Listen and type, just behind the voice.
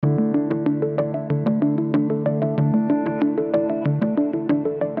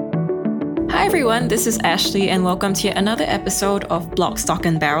everyone, this is Ashley and welcome to yet another episode of Block, Stock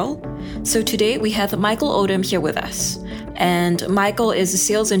and Barrel. So today we have Michael Odom here with us, and Michael is a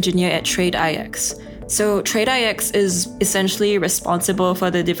sales engineer at TradeIX. So TradeIX is essentially responsible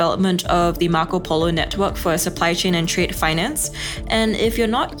for the development of the Marco Polo network for supply chain and trade finance. And if you're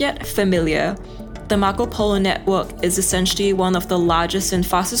not yet familiar, the Marco Polo network is essentially one of the largest and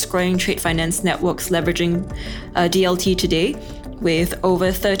fastest growing trade finance networks leveraging DLT today, with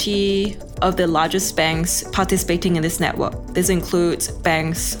over 30 of the largest banks participating in this network. This includes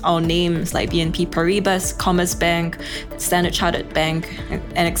banks or names like BNP Paribas, Commerzbank, Standard Chartered Bank,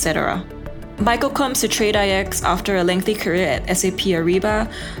 and etc. Michael comes to TradeIX after a lengthy career at SAP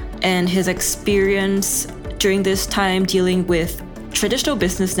Ariba, and his experience during this time dealing with traditional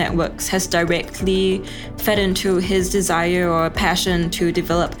business networks has directly fed into his desire or passion to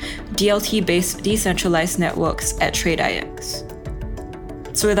develop DLT-based decentralized networks at TradeIX.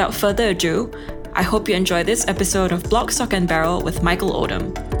 So without further ado, I hope you enjoy this episode of Block, Stock and Barrel with Michael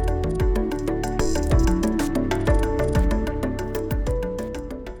Odom.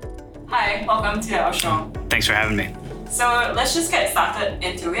 Hi, welcome to our show. Thanks for having me. So let's just get started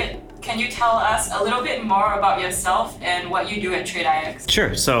into it. Can you tell us a little bit more about yourself and what you do at TradeIX?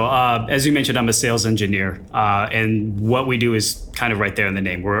 Sure. So as you mentioned, I'm a sales engineer, and what we do is kind of right there in the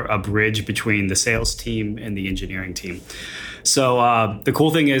name. We're a bridge between the sales team and the engineering team. So the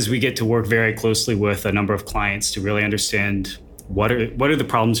cool thing is we get to work very closely with a number of clients to really understand what are the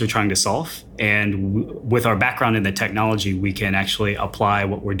problems we're trying to solve. And with our background in the technology, we can actually apply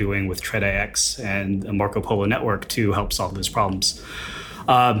what we're doing with TradeIX and the Marco Polo network to help solve those problems.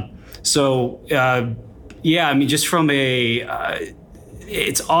 Just from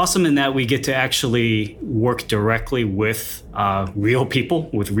it's awesome in that we get to actually work directly with real people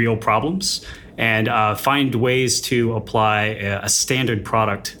with real problems and find ways to apply a standard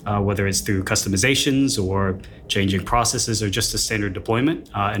product, whether it's through customizations or changing processes or just a standard deployment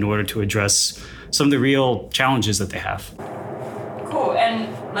in order to address some of the real challenges that they have. Cool.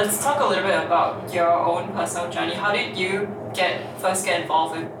 And let's talk a little bit about your own personal journey. How did you first get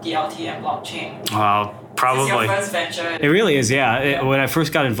involved with DLT and blockchain? Probably. This is your first venture. It really is, yeah. When I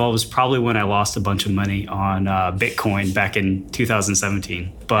first got involved was probably when I lost a bunch of money on Bitcoin back in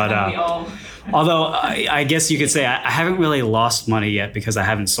 2017. But although I guess you could say I haven't really lost money yet because I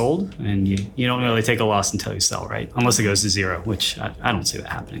haven't sold, and you don't really take a loss until you sell, right? Unless it goes to zero, which I don't see that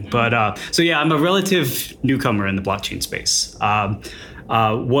happening. But I'm a relative newcomer in the blockchain space.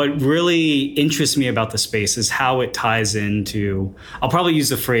 What really interests me about the space is how it ties into, I'll probably use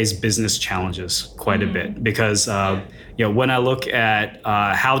the phrase business challenges quite a bit, because when I look at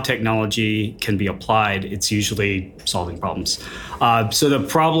how technology can be applied, it's usually solving problems. So the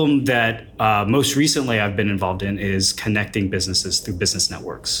problem that most recently I've been involved in is connecting businesses through business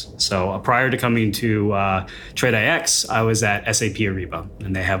networks. So prior to coming to TradeIX, I was at SAP Ariba,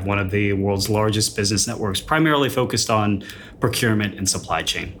 and they have one of the world's largest business networks, primarily focused on procurement and supply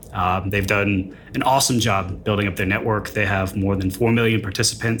chain. They've done an awesome job building up their network. They have more than 4 million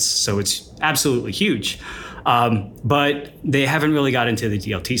participants, so it's absolutely huge. But they haven't really got into the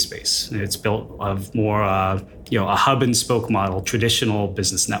DLT space. It's built of more, a hub and spoke model, traditional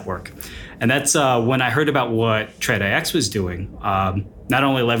business network. And that's when I heard about what TradeIX was doing, not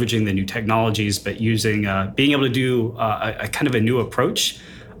only leveraging the new technologies, but using, being able to do a kind of a new approach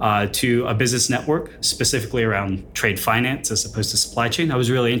to a business network, specifically around trade finance as opposed to supply chain. I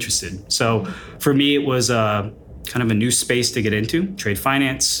was really interested. So for me, it was kind of a new space to get into, trade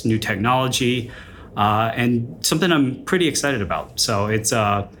finance, new technology, and something I'm pretty excited about. So it's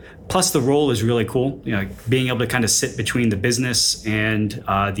plus the role is really cool. Being able to kind of sit between the business and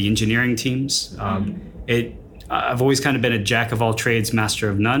the engineering teams. I've always kind of been a jack of all trades, master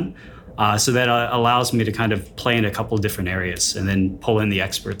of none. So that allows me to kind of play in a couple of different areas and then pull in the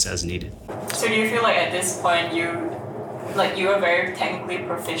experts as needed. So do you feel like at this point you are very technically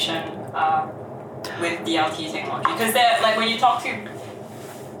proficient with DLT technology? Because when you talk to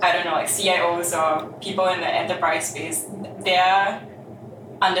CIOs or people in the enterprise space, their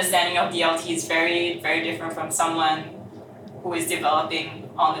understanding of DLT is very, very different from someone who is developing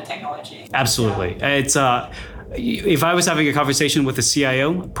on the technology. Absolutely. It's if I was having a conversation with a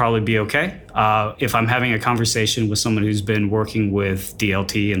CIO, it'd probably be okay. If I'm having a conversation with someone who's been working with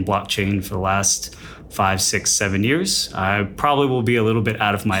DLT and blockchain for the last 5, 6, 7 years, I probably will be a little bit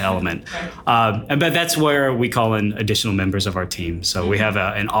out of my element. But that's where we call in additional members of our team. So we have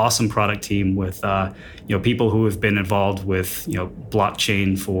an awesome product team with people who have been involved with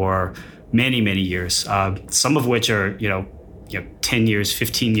blockchain for many, many years. Some of which are 10 years,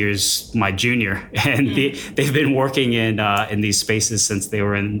 15 years my junior, and they've been working in these spaces since they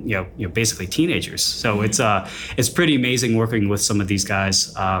were in basically teenagers. So it's pretty amazing working with some of these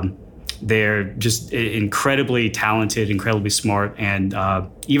guys. They're just incredibly talented, incredibly smart, and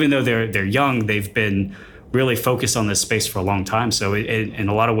even though they're young, they've been really focused on this space for a long time. So in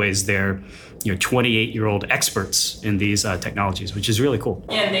a lot of ways, they're 28-year-old experts in these technologies, which is really cool.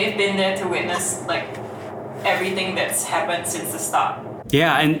 Yeah, and they've been there to witness everything that's happened since the start.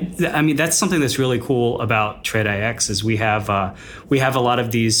 Yeah, and I mean that's something that's really cool about TradeIX is we have a lot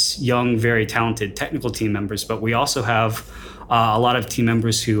of these young, very talented technical team members, but we also have a lot of team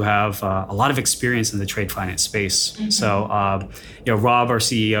members who have a lot of experience in the trade finance space. Mm-hmm. So, Rob, our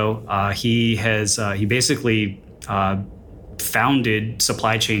CEO, he basically founded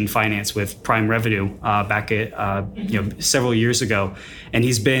supply chain finance with Prime Revenue back at several years ago, and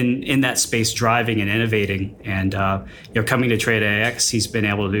he's been in that space driving and innovating. And coming to TradeIX, he's been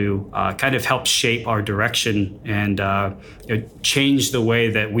able to kind of help shape our direction and change the way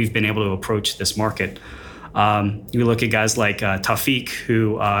that we've been able to approach this market. You look at guys like Tafiq,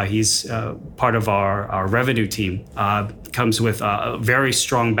 who he's part of our revenue team, comes with a very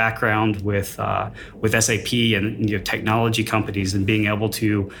strong background with SAP and technology companies and being able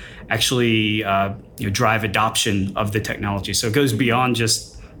to actually drive adoption of the technology. So it goes beyond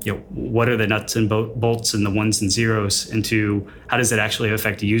just what are the nuts and bolts and the ones and zeros into how does it actually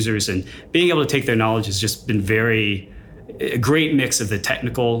affect users, and being able to take their knowledge has just been a great mix of the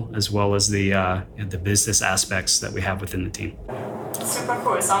technical as well as the business aspects that we have within the team. Super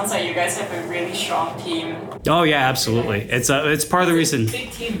cool. It sounds like you guys have a really strong team. Oh yeah, absolutely. It's part of the reason. It's a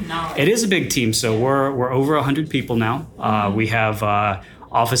big team now. It is a big team. So we're over 100 people now. We have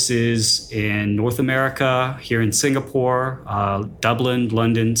offices in North America, here in Singapore, Dublin,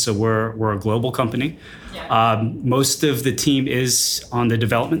 London. So we're a global company. Yeah. Most of the team is on the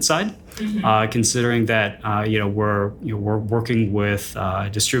development side. Mm-hmm. Considering that we're working with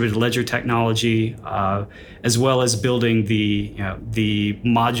distributed ledger technology as well as building the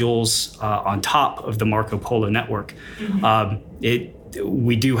modules on top of the Marco Polo network. Mm-hmm.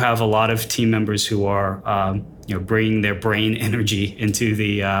 We do have a lot of team members who are bringing their brain energy into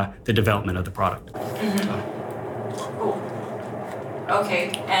the development of the product. Mm-hmm. So. Cool. Okay,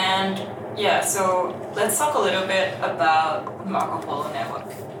 and so let's talk a little bit about Marco Polo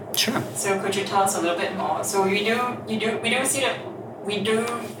network. Sure. So could you tell us a little bit more? So we do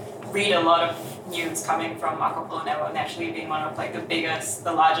read a lot of news coming from Marco Polo Network, naturally being one of the biggest,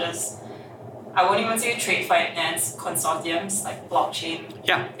 the largest. I won't even say trade finance consortiums, like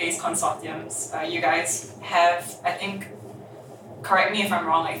blockchain-based consortiums. You guys have, I think, correct me if I'm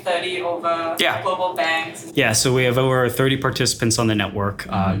wrong, 30 over global banks. Yeah, so we have over 30 participants on the network,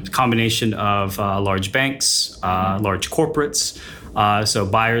 combination of large banks, large corporates, so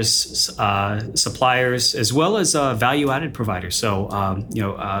buyers, suppliers, as well as value-added providers. So,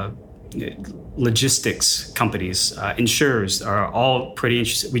 logistics companies, insurers are all pretty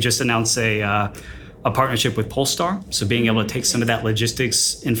interested. We just announced a partnership with Polestar. So being able to take some of that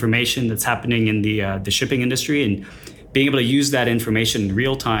logistics information that's happening in the shipping industry and being able to use that information in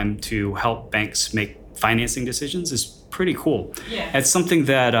real time to help banks make financing decisions is pretty cool. Yeah. It's something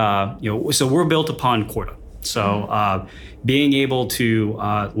that, so we're built upon Corda. So being able to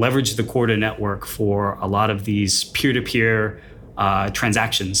leverage the Corda network for a lot of these peer-to-peer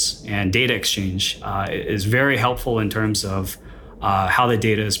transactions and data exchange is very helpful in terms of how the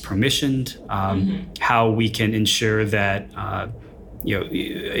data is permissioned, how we can ensure that,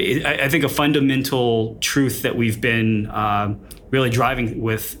 I think a fundamental truth that we've been really driving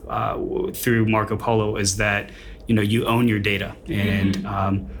with through Marco Polo is that, you own your data, and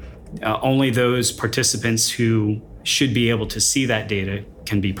only those participants who should be able to see that data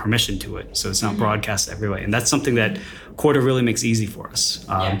can be permissioned to it. So it's not broadcast everywhere. And that's something that Corda really makes easy for us.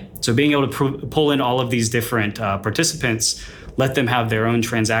 So being able to pull in all of these different participants, let them have their own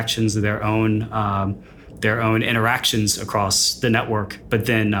transactions, their own interactions across the network, but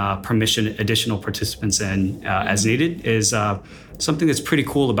then permission additional participants in as needed is something that's pretty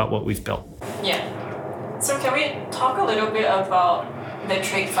cool about what we've built. Yeah. So can we talk a little bit about the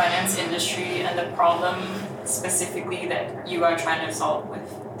trade finance industry and the problem specifically that you are trying to solve with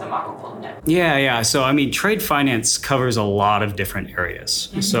the Marco Polo network? Yeah. So, trade finance covers a lot of different areas.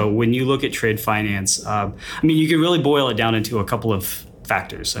 Mm-hmm. So when you look at trade finance, you can really boil it down into a couple of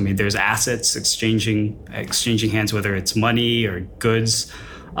factors. There's assets exchanging hands, whether it's money or goods.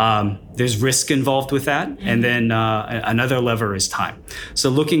 There's risk involved with that. Mm-hmm. And then another lever is time. So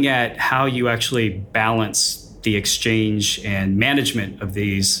looking at how you actually balance the exchange and management of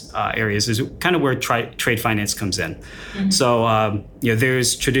these areas is kind of where trade finance comes in. So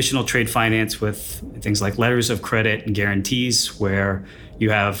there's traditional trade finance with things like letters of credit and guarantees, where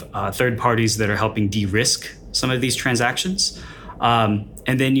you have third parties that are helping de-risk some of these transactions.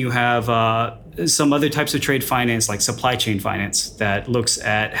 And then you have some other types of trade finance, like supply chain finance, that looks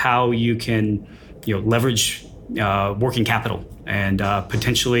at how you can leverage working capital and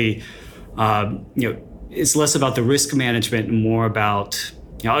potentially, it's less about the risk management and more about,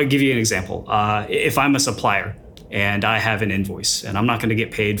 I'll give you an example. If I'm a supplier and I have an invoice and I'm not going to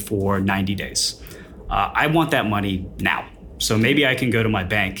get paid for 90 days, I want that money now. So maybe I can go to my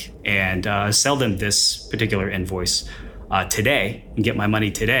bank and sell them this particular invoice today and get my money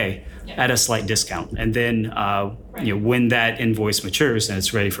today at a slight discount. And then when that invoice matures and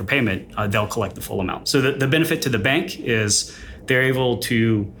it's ready for payment, they'll collect the full amount. So the benefit to the bank is they're able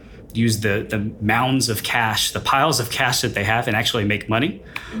to use the mounds of cash, the piles of cash that they have, and actually make money.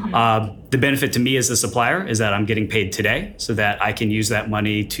 The benefit to me as a supplier is that I'm getting paid today so that I can use that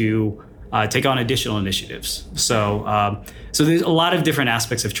money to take on additional initiatives. So there's a lot of different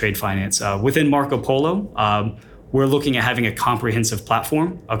aspects of trade finance. Within Marco Polo, we're looking at having a comprehensive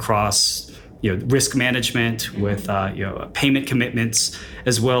platform across risk management with payment commitments,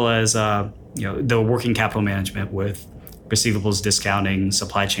 as well as the working capital management with receivables discounting,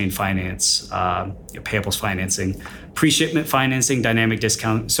 supply chain finance, payables financing, pre-shipment financing, dynamic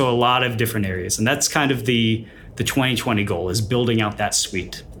discount. So a lot of different areas. And that's kind of the 2020 goal, is building out that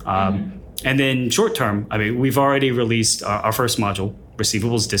suite. And then short term, we've already released our first module,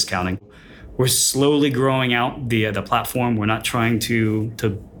 receivables discounting. We're slowly growing out the platform. We're not trying to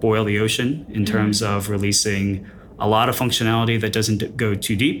boil the ocean in terms of releasing a lot of functionality that doesn't go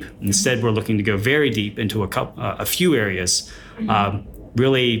too deep. Instead, we're looking to go very deep into a few areas,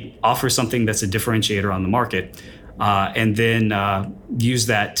 really offer something that's a differentiator on the market, and then use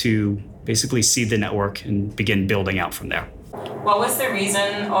that to basically seed the network and begin building out from there. What was the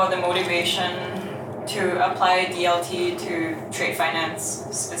reason or the motivation to apply DLT to trade finance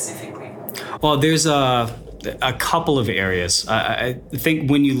specifically? Well, there's a couple of areas. I think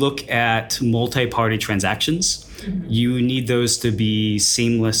when you look at multi-party transactions, you need those to be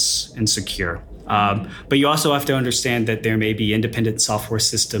seamless and secure. But you also have to understand that there may be independent software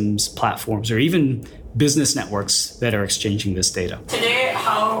systems, platforms, or even business networks that are exchanging this data. Today,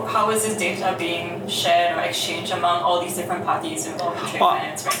 how is this data being shared or exchanged among all these different parties involved in trade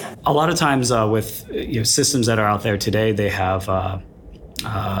finance right now? A lot of times with systems that are out there today, they have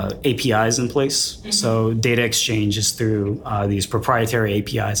APIs in place. So data exchange is through these proprietary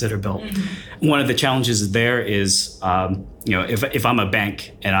APIs that are built. One of the challenges there is, if I'm a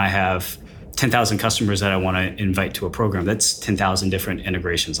bank and I have 10,000 customers that I want to invite to a program, that's 10,000 different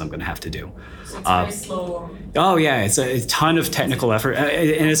integrations I'm going to have to do. So it's very slow. Oh yeah, it's a ton of technical effort,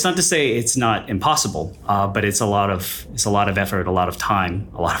 and it's not to say it's not impossible, but it's a lot of effort, a lot of time,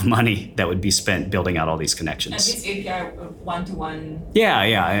 a lot of money that would be spent building out all these connections. And this API one-to-one?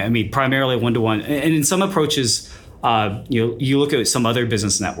 Yeah. Primarily one-to-one, and in some approaches, you look at some other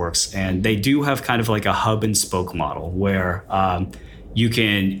business networks, and they do have kind of like a hub and spoke model where you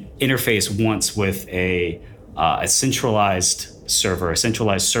can interface once with a centralized server, a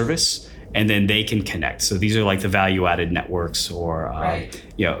centralized service, and then they can connect. So these are like the value-added networks, or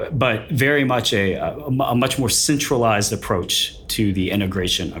but very much a much more centralized approach to the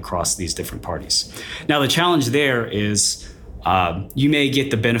integration across these different parties. Now the challenge there is you may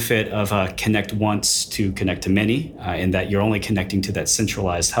get the benefit of connect once to connect to many, in that you're only connecting to that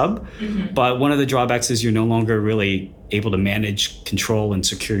centralized hub. But one of the drawbacks is you're no longer really able to manage, control, and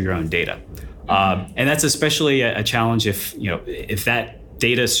secure your own data. And that's especially a challenge if that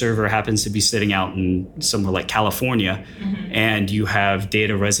data server happens to be sitting out in somewhere like California, and you have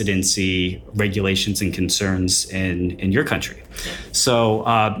data residency regulations and concerns in your country. So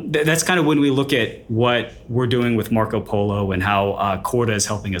that's kind of when we look at what we're doing with Marco Polo and how Corda is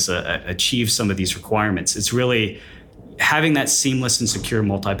helping us achieve some of these requirements. It's really having that seamless and secure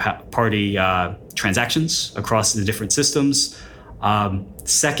multi-party transactions across the different systems.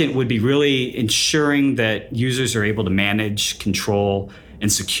 Second would be really ensuring that users are able to manage, control,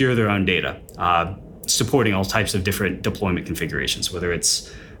 and secure their own data, supporting all types of different deployment configurations, whether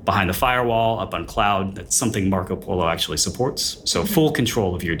it's behind the firewall, up on cloud. That's something Marco Polo actually supports. So full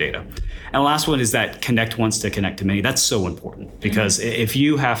control of your data. And the last one is that connect once to connect to many. That's so important because if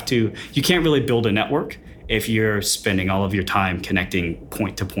you can't really build a network if you're spending all of your time connecting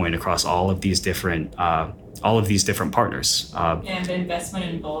point to point across all of these different partners. And the investment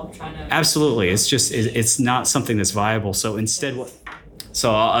involved trying to... Absolutely. It's not something that's viable. So instead,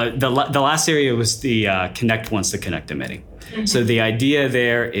 So the last area was the connect once to connect to many. So the idea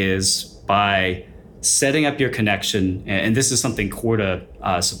there is by setting up your connection, and this is something Corda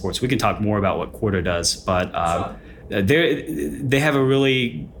supports. We can talk more about what Corda does, but they have a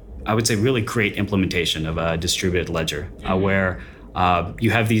really, I would say, really great implementation of a distributed ledger where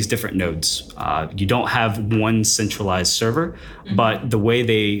you have these different nodes. You don't have one centralized server, but the way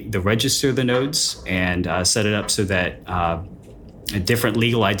they register the nodes and set it up so that different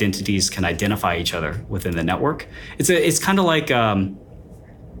legal identities can identify each other within the network. It's kind of like an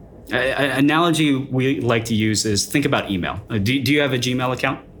analogy we like to use is think about email. Do you have a Gmail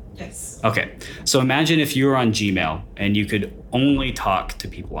account? Yes. Okay. So imagine if you were on Gmail and you could only talk to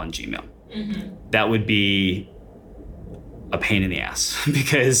people on Gmail. That would be a pain in the ass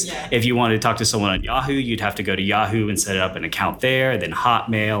because if you wanted to talk to someone on Yahoo, you'd have to go to Yahoo and set up an account there, then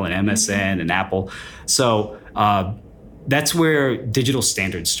Hotmail and MSN and Apple. So that's where digital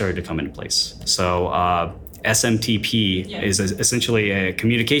standards started to come into place. So SMTP is essentially a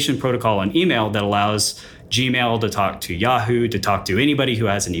communication protocol on email that allows Gmail to talk to Yahoo, to talk to anybody who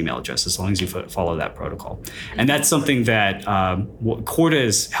has an email address, as long as you follow that protocol. And that's something that Corda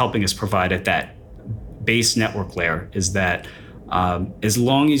is helping us provide at that base network layer, is that as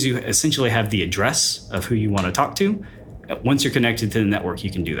long as you essentially have the address of who you want to talk to, once you're connected to the network, you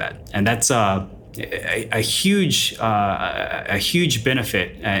can do that. And that's a huge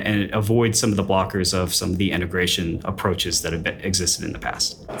benefit and avoid some of the blockers of some of the integration approaches that have existed in the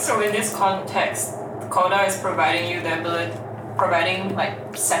past. So in this context, Corda is providing you the ability, providing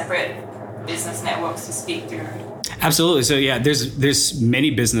like separate business networks to speak through. Absolutely. So yeah, there's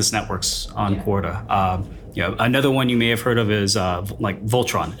many business networks on Corda. Another one you may have heard of is like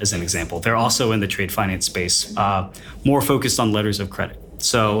Voltron, as an example. They're also in the trade finance space, more focused on letters of credit.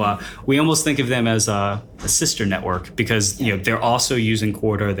 So we almost think of them as a sister network because they're also using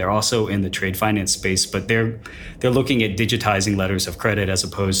Corda. They're also in the trade finance space, but they're looking at digitizing letters of credit as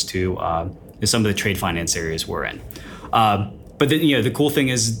opposed to some of the trade finance areas we're in. But then, the cool thing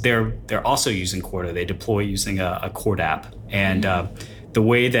is they're also using Corda. They deploy using a Corda app, and the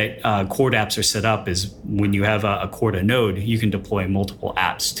way that Corda apps are set up is when you have a Corda node, you can deploy multiple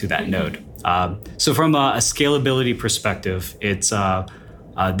apps to that node. So from a scalability perspective, it's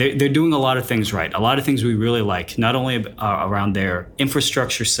they're doing a lot of things right. A lot of things we really like, not only around their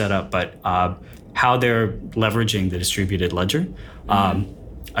infrastructure setup, but how they're leveraging the distributed ledger.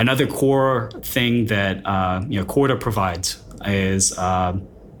 Another core thing that Corda provides is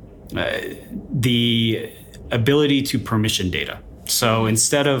the ability to permission data. So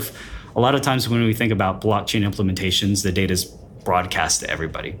instead of a lot of times when we think about blockchain implementations, the data is broadcast to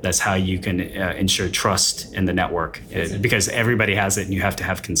everybody. That's how you can ensure trust in the network because everybody has it and you have to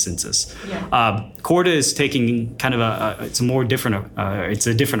have consensus. Corda is taking kind of it's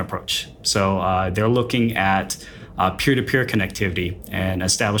a different approach. So they're looking at peer-to-peer connectivity and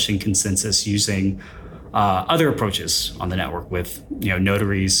establishing consensus using other approaches on the network with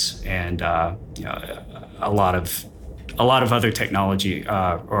notaries and a lot of other technology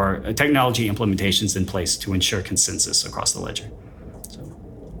or technology implementations in place to ensure consensus across the ledger.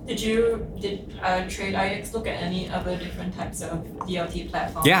 Did TradeIX look at any other different types of DLT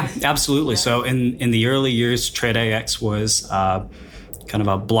platforms? Yeah, absolutely. So in the early years, TradeIX was kind of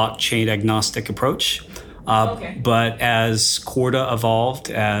a blockchain agnostic approach. But as Corda evolved,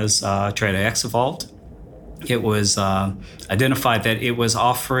 as TradeIX evolved, it was identified that it was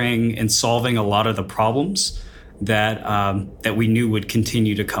offering and solving a lot of the problems that we knew would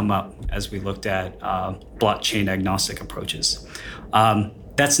continue to come up as we looked at blockchain agnostic approaches.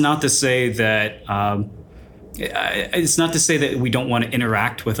 That's not to say that it's not to say that we don't want to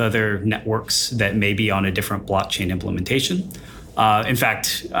interact with other networks that may be on a different blockchain implementation. In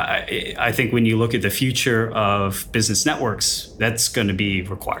fact, I think when you look at the future of business networks, that's going to be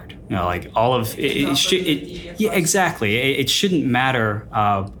required. Like all of it. Yeah, exactly. It shouldn't matter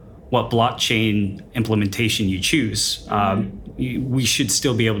what blockchain implementation you choose. We should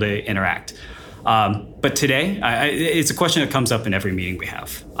still be able to interact. But today, it's a question that comes up in every meeting we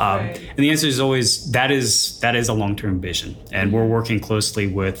have. And the answer is always that is a long-term vision. And we're working closely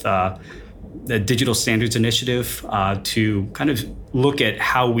with the Digital Standards Initiative to kind of look at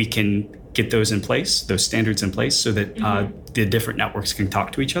how we can get those standards in place so that the different networks can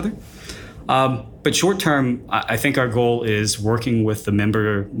talk to each other. But short term, I think our goal is working with the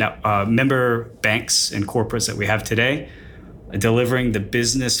member banks and corporates that we have today, delivering the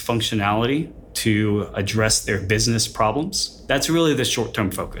business functionality to address their business problems. That's really the short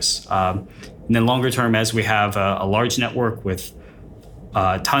term focus. And then longer term, as we have a large network with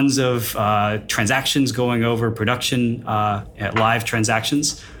tons of transactions going over production, live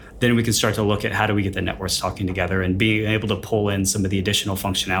transactions, then we can start to look at how do we get the networks talking together and being able to pull in some of the additional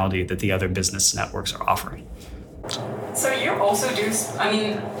functionality that the other business networks are offering. So you also do,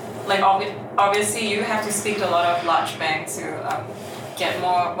 obviously you have to speak to a lot of large banks to get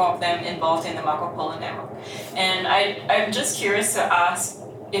more of them involved in the Marco Polo network. And I'm just curious to ask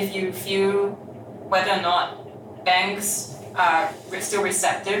if you feel whether or not banks are still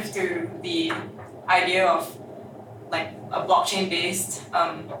receptive to the idea of like a blockchain-based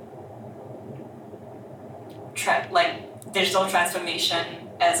digital transformation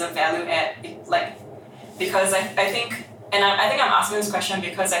as a value add, because I think I'm asking this question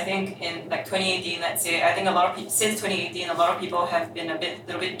because I think in 2018, let's say, I think a lot of people, since 2018, a lot of people have been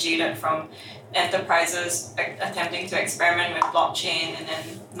little bit jaded from enterprises attempting to experiment with blockchain and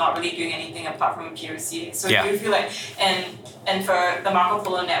then not really doing anything apart from a POC. So do you feel like, and for the Marco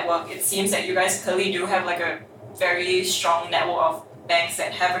Polo network, it seems that you guys clearly do have like a very strong network of banks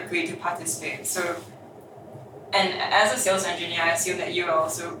that have agreed to participate. So, and as a sales engineer, I assume that you are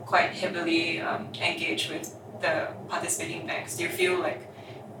also quite heavily engaged with the participating banks. Do you feel like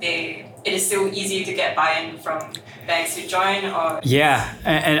it is still easy to get buy-in from banks to join? Or yeah,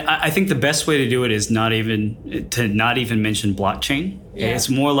 and I think the best way to do it is not even mention blockchain. Yeah. It's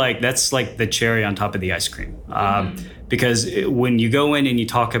more like that's like the cherry on top of the ice cream. Because when you go in and you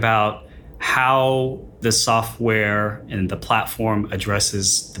talk about how the software and the platform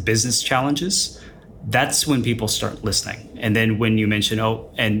addresses the business challenges, that's when people start listening. And then when you mention,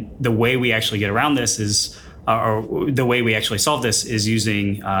 and the way we actually get around this is, or the way we actually solve this is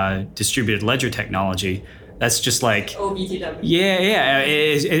using distributed ledger technology. That's just like OBTW.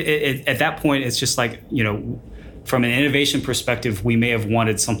 Yeah. At that point, it's just like, from an innovation perspective, we may have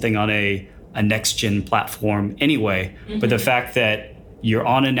wanted something on a next-gen platform anyway. Mm-hmm. But the fact that you're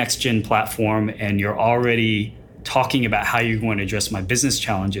on a next-gen platform and you're already talking about how you're going to address my business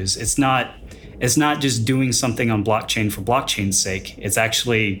challenges, it's not just doing something on blockchain for blockchain's sake. It's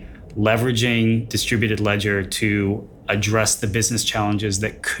actually leveraging distributed ledger to address the business challenges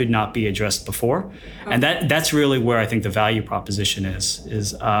that could not be addressed before. And that's really where I think the value proposition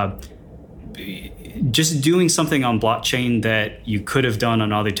is just doing something on blockchain that you could have done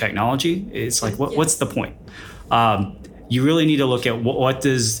on other technology. It's like, what's the point? You really need to look at what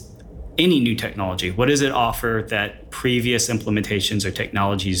does any new technology, what does it offer that previous implementations or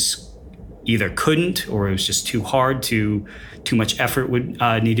technologies either couldn't, or it was just too hard, too much effort would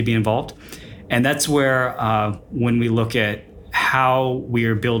need to be involved. And that's where when we look at how we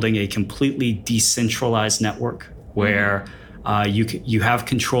are building a completely decentralized network where you have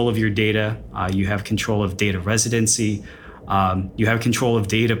control of your data, you have control of data residency, you have control of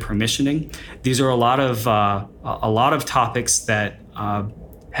data permissioning. These are a lot of topics that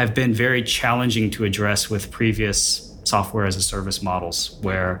have been very challenging to address with previous software as a service models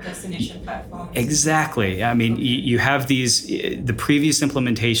where destination platforms. Exactly. I mean, you have the previous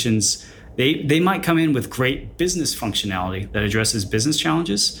implementations, they might come in with great business functionality that addresses business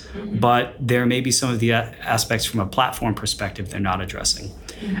challenges, but there may be some of the aspects from a platform perspective they're not addressing.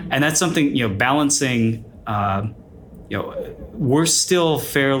 And that's something, balancing, we're still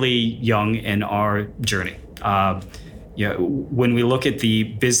fairly young in our journey. When we look at the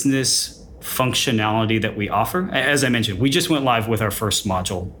business functionality that we offer, as I mentioned, we just went live with our first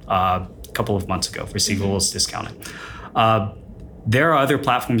module a couple of months ago for Receivables Discounting. There are other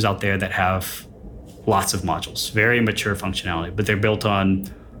platforms out there that have lots of modules, very mature functionality, but they're built on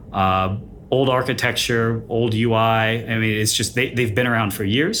old architecture, old UI. I mean, it's just they've been around for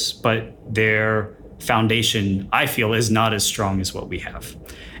years, but their foundation, I feel, is not as strong as what we have.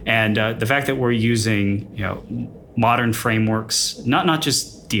 And the fact that we're using, modern frameworks, not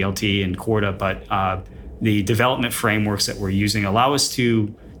just DLT and Corda, but the development frameworks that we're using allow us to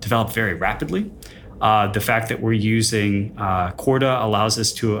develop very rapidly. The fact that we're using Corda allows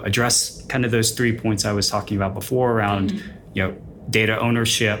us to address kind of those 3 points I was talking about before around, data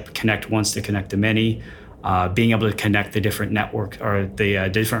ownership, connect once to connect to many, being able to connect the different network or the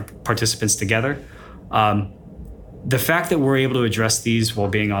different participants together. The fact that we're able to address these while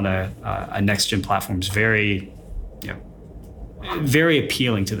being on a next-gen platform is very, very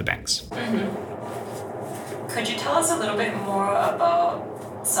appealing to the banks. Could you tell us a little bit more about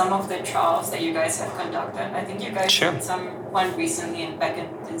some of the trials that you guys have conducted? I think you guys did one recently back in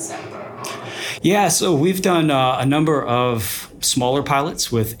December. Yeah, so we've done a number of smaller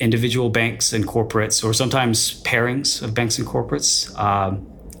pilots with individual banks and corporates, or sometimes pairings of banks and corporates.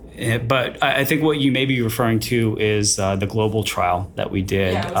 But I think what you may be referring to is the global trial that we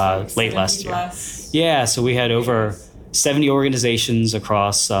did late last year. Yeah, so we had over 70 organizations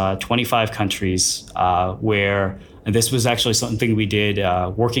across 25 countries where and this was actually something we did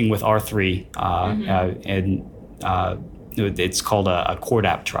working with R3 and it's called a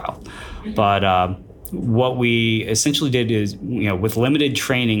CORDAP trial. But what we essentially did is, with limited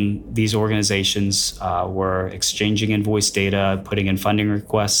training, these organizations were exchanging invoice data, putting in funding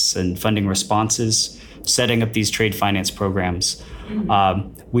requests and funding responses, setting up these trade finance programs.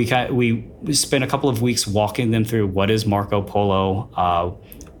 We spent a couple of weeks walking them through what is Marco Polo,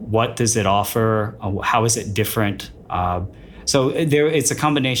 what does it offer, how is it different. So it's a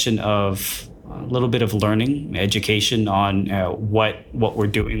combination of a little bit of learning, education on what we're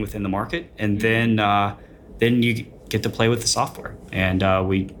doing within the market, and then you get to play with the software. And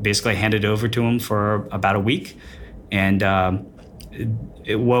we basically handed it over to them for about a week. And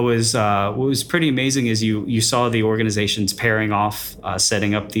what was pretty amazing is you saw the organizations pairing off,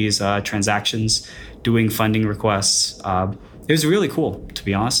 setting up these transactions, doing funding requests. It was really cool, to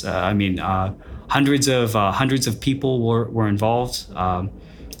be honest. Hundreds of people were involved.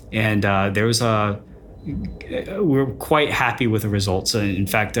 And we're quite happy with the results. In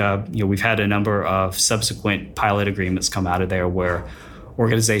fact, we've had a number of subsequent pilot agreements come out of there where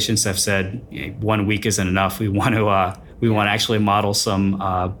organizations have said 1 week isn't enough. We want to actually model some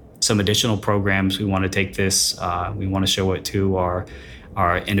additional programs. We want to take this. We want to show it to our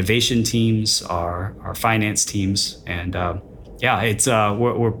innovation teams, our finance teams, and it's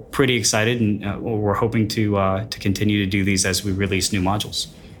we're pretty excited, and we're hoping to continue to do these as we release new modules.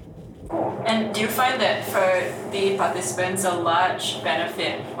 And do you find that for the participants, a large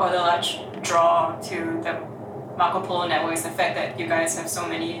benefit or the large draw to the Marco Polo network is the fact that you guys have so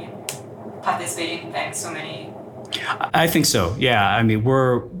many participating banks, so many? I think so. Yeah.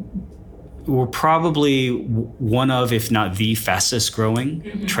 We're probably one of, if not the fastest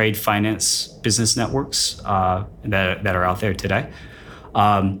growing trade finance business networks that are out there today.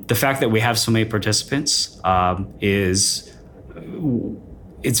 The fact that we have so many participants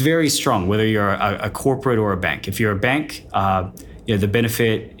it's very strong, whether you're a corporate or a bank. If you're a bank, the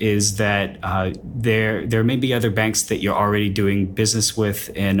benefit is that there may be other banks that you're already doing business with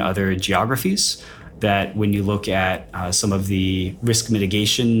in other geographies, that when you look at some of the risk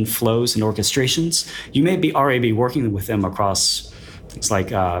mitigation flows and orchestrations, you may be already working with them across things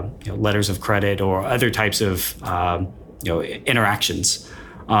like letters of credit or other types of interactions.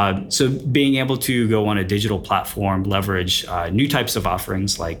 So being able to go on a digital platform, leverage new types of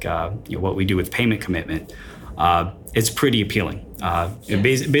offerings like what we do with payment commitment, it's pretty appealing.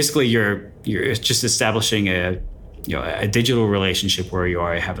 Basically, you're just establishing a digital relationship where you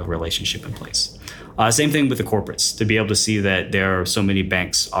already have a relationship in place. Same thing with the corporates. To be able to see that there are so many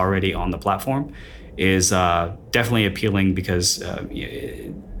banks already on the platform is definitely appealing, because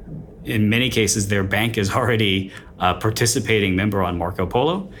in many cases, their bank is already a participating member on Marco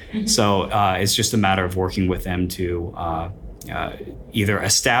Polo. So it's just a matter of working with them to either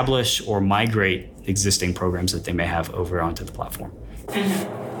establish or migrate existing programs that they may have over onto the platform.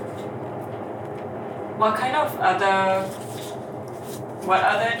 What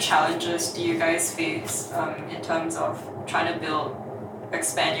other challenges do you guys face in terms of trying to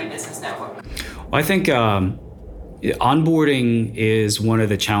expand your business network? Well, I think onboarding is one of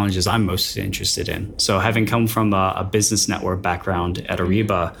the challenges I'm most interested in. So having come from a business network background at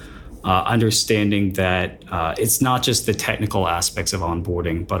Ariba, understanding that it's not just the technical aspects of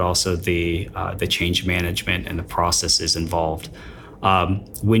onboarding, but also the change management and the processes involved.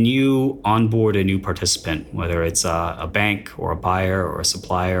 When you onboard a new participant, whether it's a bank or a buyer or a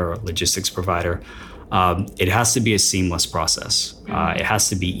supplier or a logistics provider, it has to be a seamless process. It has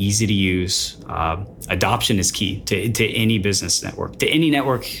to be easy to use. Adoption is key to any business network, to any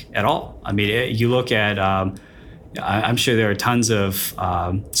network at all. You look at, I'm sure there are tons of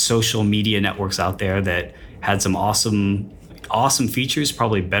social media networks out there that had some awesome features,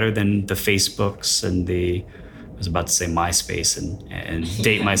 probably better than the Facebooks and I was about to say MySpace and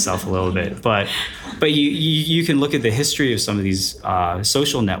date myself a little bit, but you can look at the history of some of these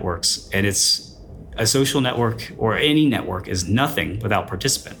social networks, and it's a social network or any network is nothing without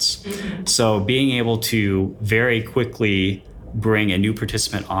participants. So being able to very quickly bring a new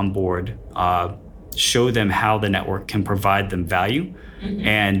participant on board, show them how the network can provide them value,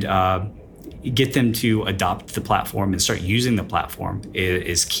 and get them to adopt the platform and start using the platform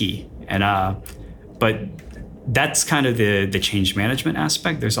is key. And but that's kind of the change management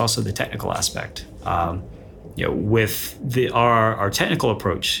aspect. There's also the technical aspect. With our technical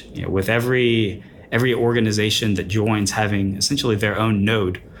approach, with every organization that joins having essentially their own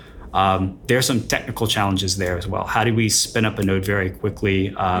node, There are some technical challenges there as well. How do we spin up a node very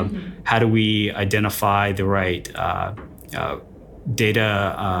quickly? How do we identify the right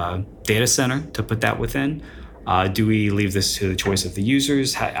data center to put that within? Do we leave this to the choice of the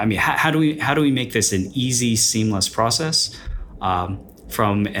users? How do we make this an easy, seamless process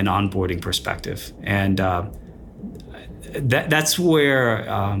from an onboarding perspective? And that's where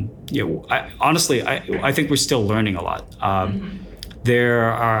I think we're still learning a lot. There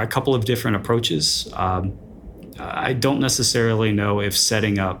are a couple of different approaches. I don't necessarily know if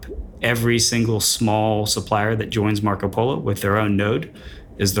setting up every single small supplier that joins Marco Polo with their own node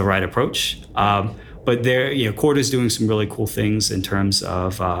is the right approach. But Quora is doing some really cool things in terms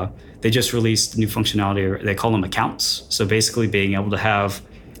of they just released new functionality. They call them accounts. So basically being able to have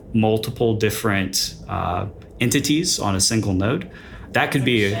multiple different entities on a single node. That could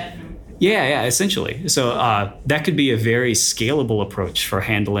be essentially. So that could be a very scalable approach for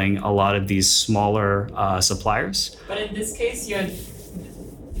handling a lot of these smaller suppliers. But in this case, your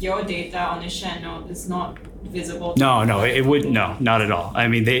data on a shared node is not visible. No, it wouldn't. No, not at all. I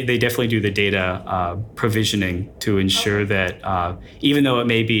mean, they definitely do the data provisioning to ensure that even though it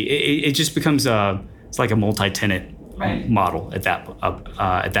may be, it just becomes it's like a multi-tenant model at that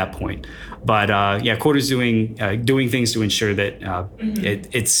point. But Quora is doing things to ensure that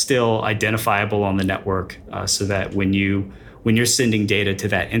it's still identifiable on the network, so that when you're sending data to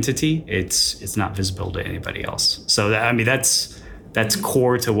that entity, it's not visible to anybody else. So that's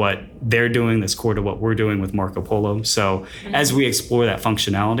core to what they're doing. That's core to what we're doing with Marco Polo. So as we explore that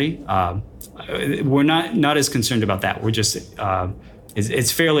functionality, we're not as concerned about that. We're just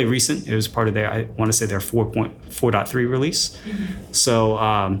it's fairly recent. It was part of I want to say their 4.3 release.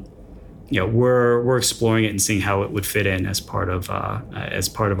 So we're exploring it and seeing how it would fit in as part of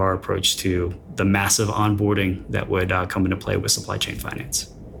our approach to the massive onboarding that would come into play with supply chain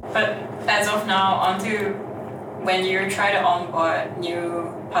finance. But as of now, onto when you try to onboard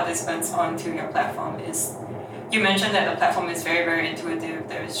new participants onto your platform, you mentioned that the platform is very, very intuitive.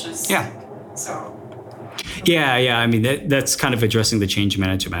 There's just so. Yeah. I mean, that's kind of addressing the change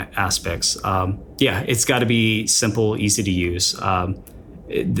management aspects. It's got to be simple, easy to use.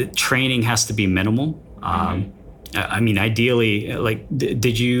 The training has to be minimal. I mean, ideally, like,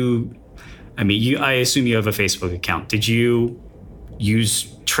 I assume you have a Facebook account. Did you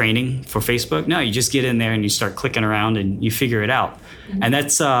use training for Facebook? No, you just get in there and you start clicking around and you figure it out. And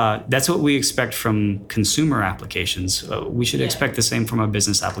that's what we expect from consumer applications. We should expect the same from our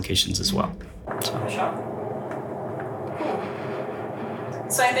business applications as well. For sure.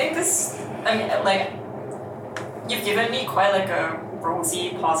 So I think you've given me quite like a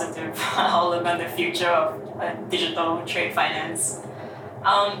rosy, positive outlook on the future of digital trade finance.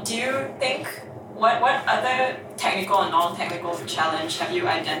 Do you think, what other technical and non-technical challenge have you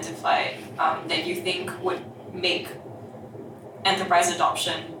identified that you think would make enterprise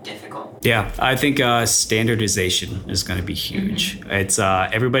adoption difficult? Yeah, I think standardization is going to be huge. It's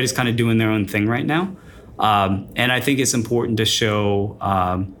everybody's kind of doing their own thing right now. And I think it's important to show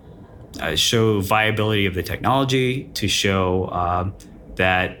viability of the technology, to show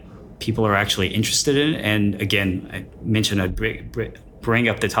that people are actually interested in it. And again, I mentioned I'd bring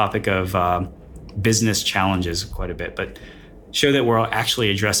up the topic of business challenges quite a bit, but show that we're actually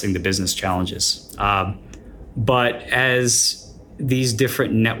addressing the business challenges. But as these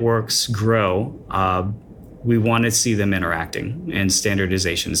different networks grow, we want to see them interacting, and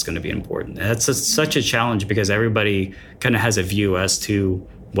standardization is going to be important. That's such a challenge because everybody kind of has a view as to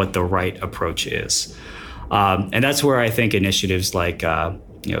what the right approach is. And that's where I think initiatives like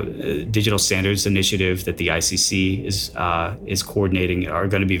Digital Standards Initiative that the ICC is coordinating are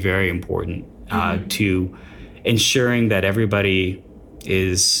going to be very important to ensuring that everybody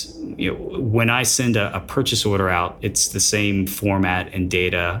is, when I send a purchase order out, it's the same format and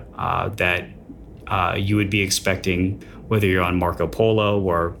data that you would be expecting whether you're on Marco Polo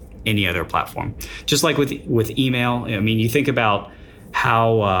or any other platform. Just like with email, I mean, you think about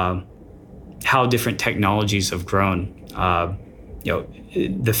how different technologies have grown.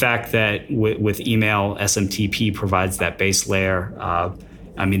 The fact that with email, SMTP provides that base layer.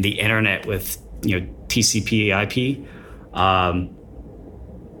 I mean, the internet with TCP/IP,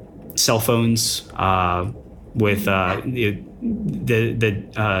 cell phones with the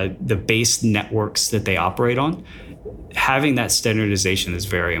base networks that they operate on. Having that standardization is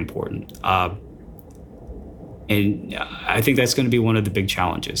very important. And I think that's going to be one of the big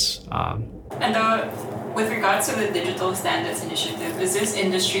challenges. And with regards to the Digital Standards Initiative, is this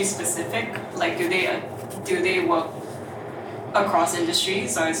industry specific? Like, do they work across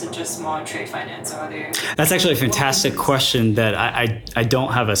industries, or is it just more trade finance? Or are there... That's actually a fantastic question that I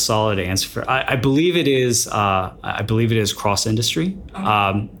don't have a solid answer for. I believe it is. I believe it is cross industry.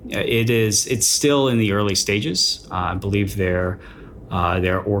 Okay. It's still in the early stages. I believe they're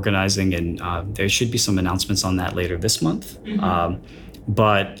organizing, and there should be some announcements on that later this month. Mm-hmm.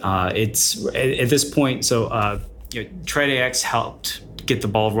 But it's at this point. So TradeAX helped get the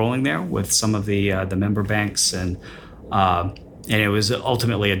ball rolling there with some of the member banks, and it was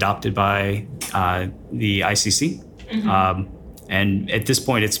ultimately adopted by the ICC. Mm-hmm. And at this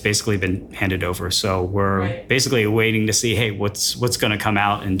point, it's basically been handed over. So we're basically waiting to see, hey, what's going to come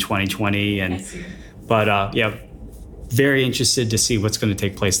out in 2020. And but very interested to see what's going to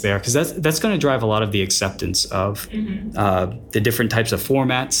take place there, because that's going to drive a lot of the acceptance of the different types of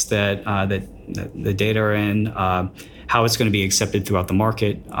formats that the data are in, how it's going to be accepted throughout the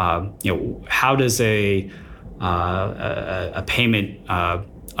market. How does a payment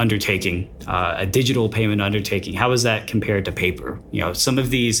undertaking, a digital payment undertaking, how is that compared to paper? Some of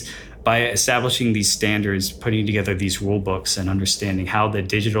these, by establishing these standards, putting together these rule books, and understanding how the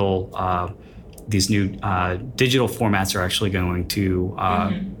these new digital formats are actually going to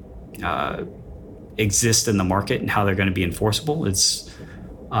exist in the market and how they're going to be enforceable. It's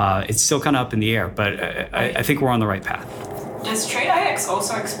still kind of up in the air, but I think we're on the right path. Does TradeAX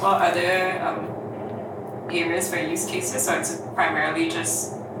also explore other areas for use cases, or it's primarily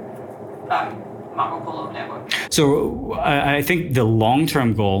just Marco Polo network? So I think the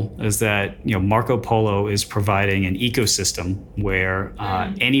long-term goal is that Marco Polo is providing an ecosystem where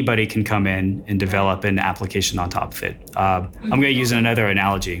anybody can come in and develop an application on top of it. I'm going to use another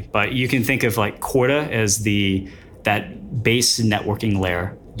analogy, but you can think of like Corda as that base networking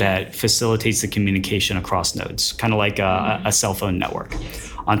layer that facilitates the communication across nodes, kind of like a cell phone network.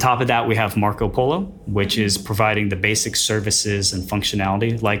 On top of that, we have Marco Polo, which is providing the basic services and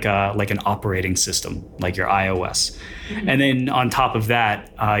functionality like an operating system, like your iOS. And then on top of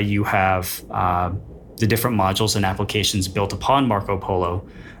that, you have the different modules and applications built upon Marco Polo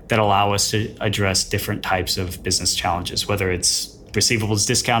that allow us to address different types of business challenges, whether it's receivables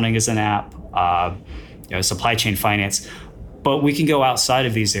discounting as an app, supply chain finance. But we can go outside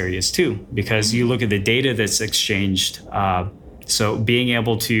of these areas too, because you look at the data that's exchanged. So being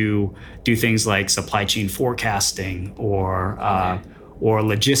able to do things like supply chain forecasting or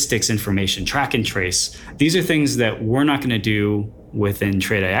logistics information, track and trace. These are things that we're not going to do within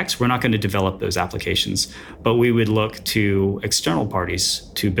TradeAX. We're not going to develop those applications, but we would look to external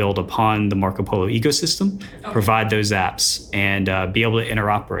parties to build upon the Marco Polo ecosystem, provide those apps, and be able to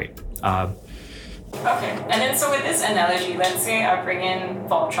interoperate. Okay, and then so with this analogy, let's say I bring in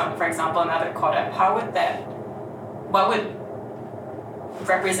Voltron, for example, another code app. What would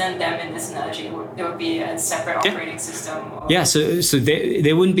represent them in this analogy? It would be a separate operating system? Or... Yeah, so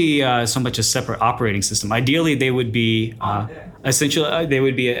they wouldn't be so much a separate operating system. Ideally, they would be essentially they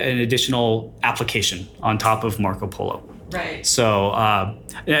would be an additional application on top of Marco Polo. Right. So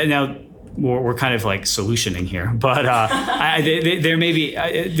now we're kind of like solutioning here, but there may be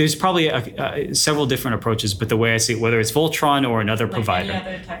there's probably several different approaches. But the way I see it, whether it's Voltron or another provider,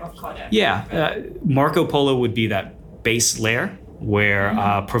 any other type of code app. Yeah, Marco Polo would be that base layer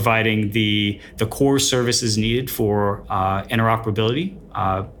where providing the core services needed for interoperability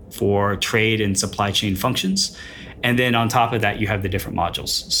for trade and supply chain functions. And then on top of that, you have the different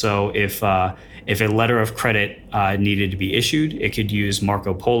modules. So if a letter of credit needed to be issued, it could use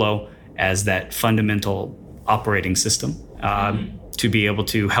Marco Polo as that fundamental operating system to be able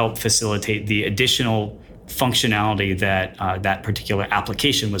to help facilitate the additional functionality that that particular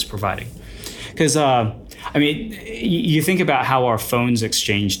application was providing. Because you think about how our phones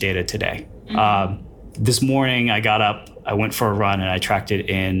exchange data today. This morning I got up, I went for a run, and I tracked it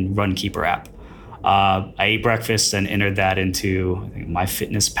in Runkeeper app. I ate breakfast and entered that into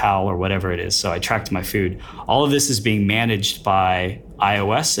MyFitnessPal or whatever it is. So I tracked my food. All of this is being managed by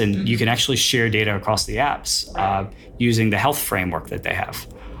iOS, and you can actually share data across the apps using the health framework that they have.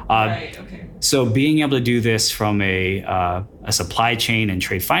 So being able to do this from a supply chain and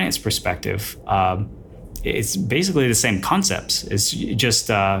trade finance perspective, it's basically the same concepts. It's just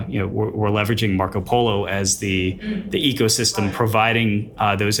we're leveraging Marco Polo as the ecosystem, providing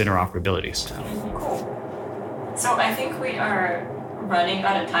those interoperabilities. Cool. So I think we are running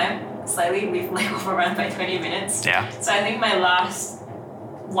out of time slightly. We've overrun by 20 minutes. Yeah. So I think my last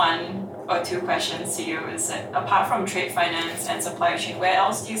 1 or 2 questions to you is that apart from trade finance and supply chain, where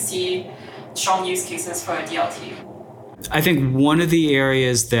else do you see strong use cases for DLT? I think one of the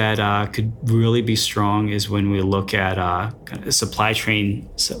areas that could really be strong is when we look at kind of supply chain.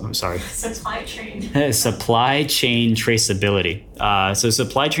 Supply chain traceability. So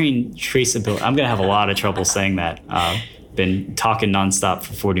supply chain traceability. I'm going to have a lot of trouble saying that. Been talking nonstop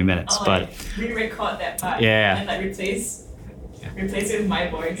for 40 minutes, but re-record that part. Yeah. And like replace it with my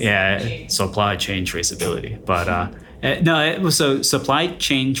voice. Yeah, supply chain traceability, but. So supply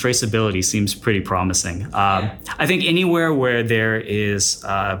chain traceability seems pretty promising. I think anywhere where there is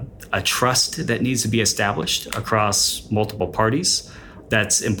a trust that needs to be established across multiple parties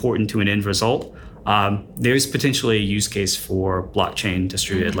that's important to an end result, there's potentially a use case for blockchain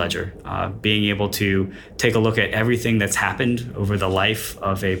distributed ledger. Being able to take a look at everything that's happened over the life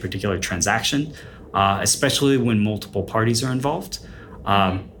of a particular transaction, especially when multiple parties are involved.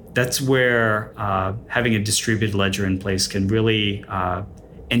 That's where having a distributed ledger in place can really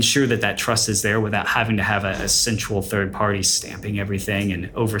ensure that trust is there without having to have a central third party stamping everything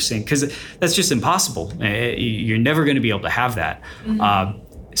and overseeing, because that's just impossible. You're never going to be able to have that.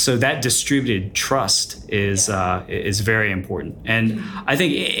 So that distributed trust is very important. And I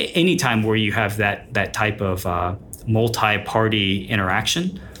think anytime where you have that type of multi-party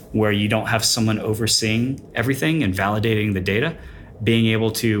interaction, where you don't have someone overseeing everything and validating the data, being able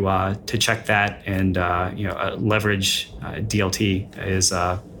to check that and leverage DLT is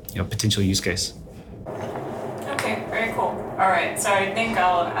a potential use case. Okay, very cool. All right, so I think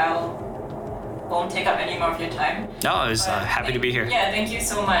I won't take up any more of your time. No, I was happy to be here. Yeah, thank you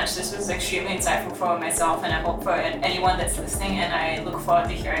so much. This was extremely insightful for myself, and I hope for anyone that's listening. And I look forward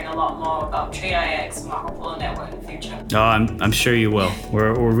to hearing a lot more about TradeIX, Marco Polo Network in the future. Oh, I'm sure you will.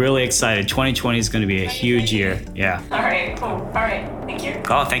 We're really excited. 2020 is going to be a huge year. Yeah. All right, cool. All right, thank you.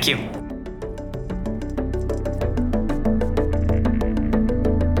 Oh, thank you.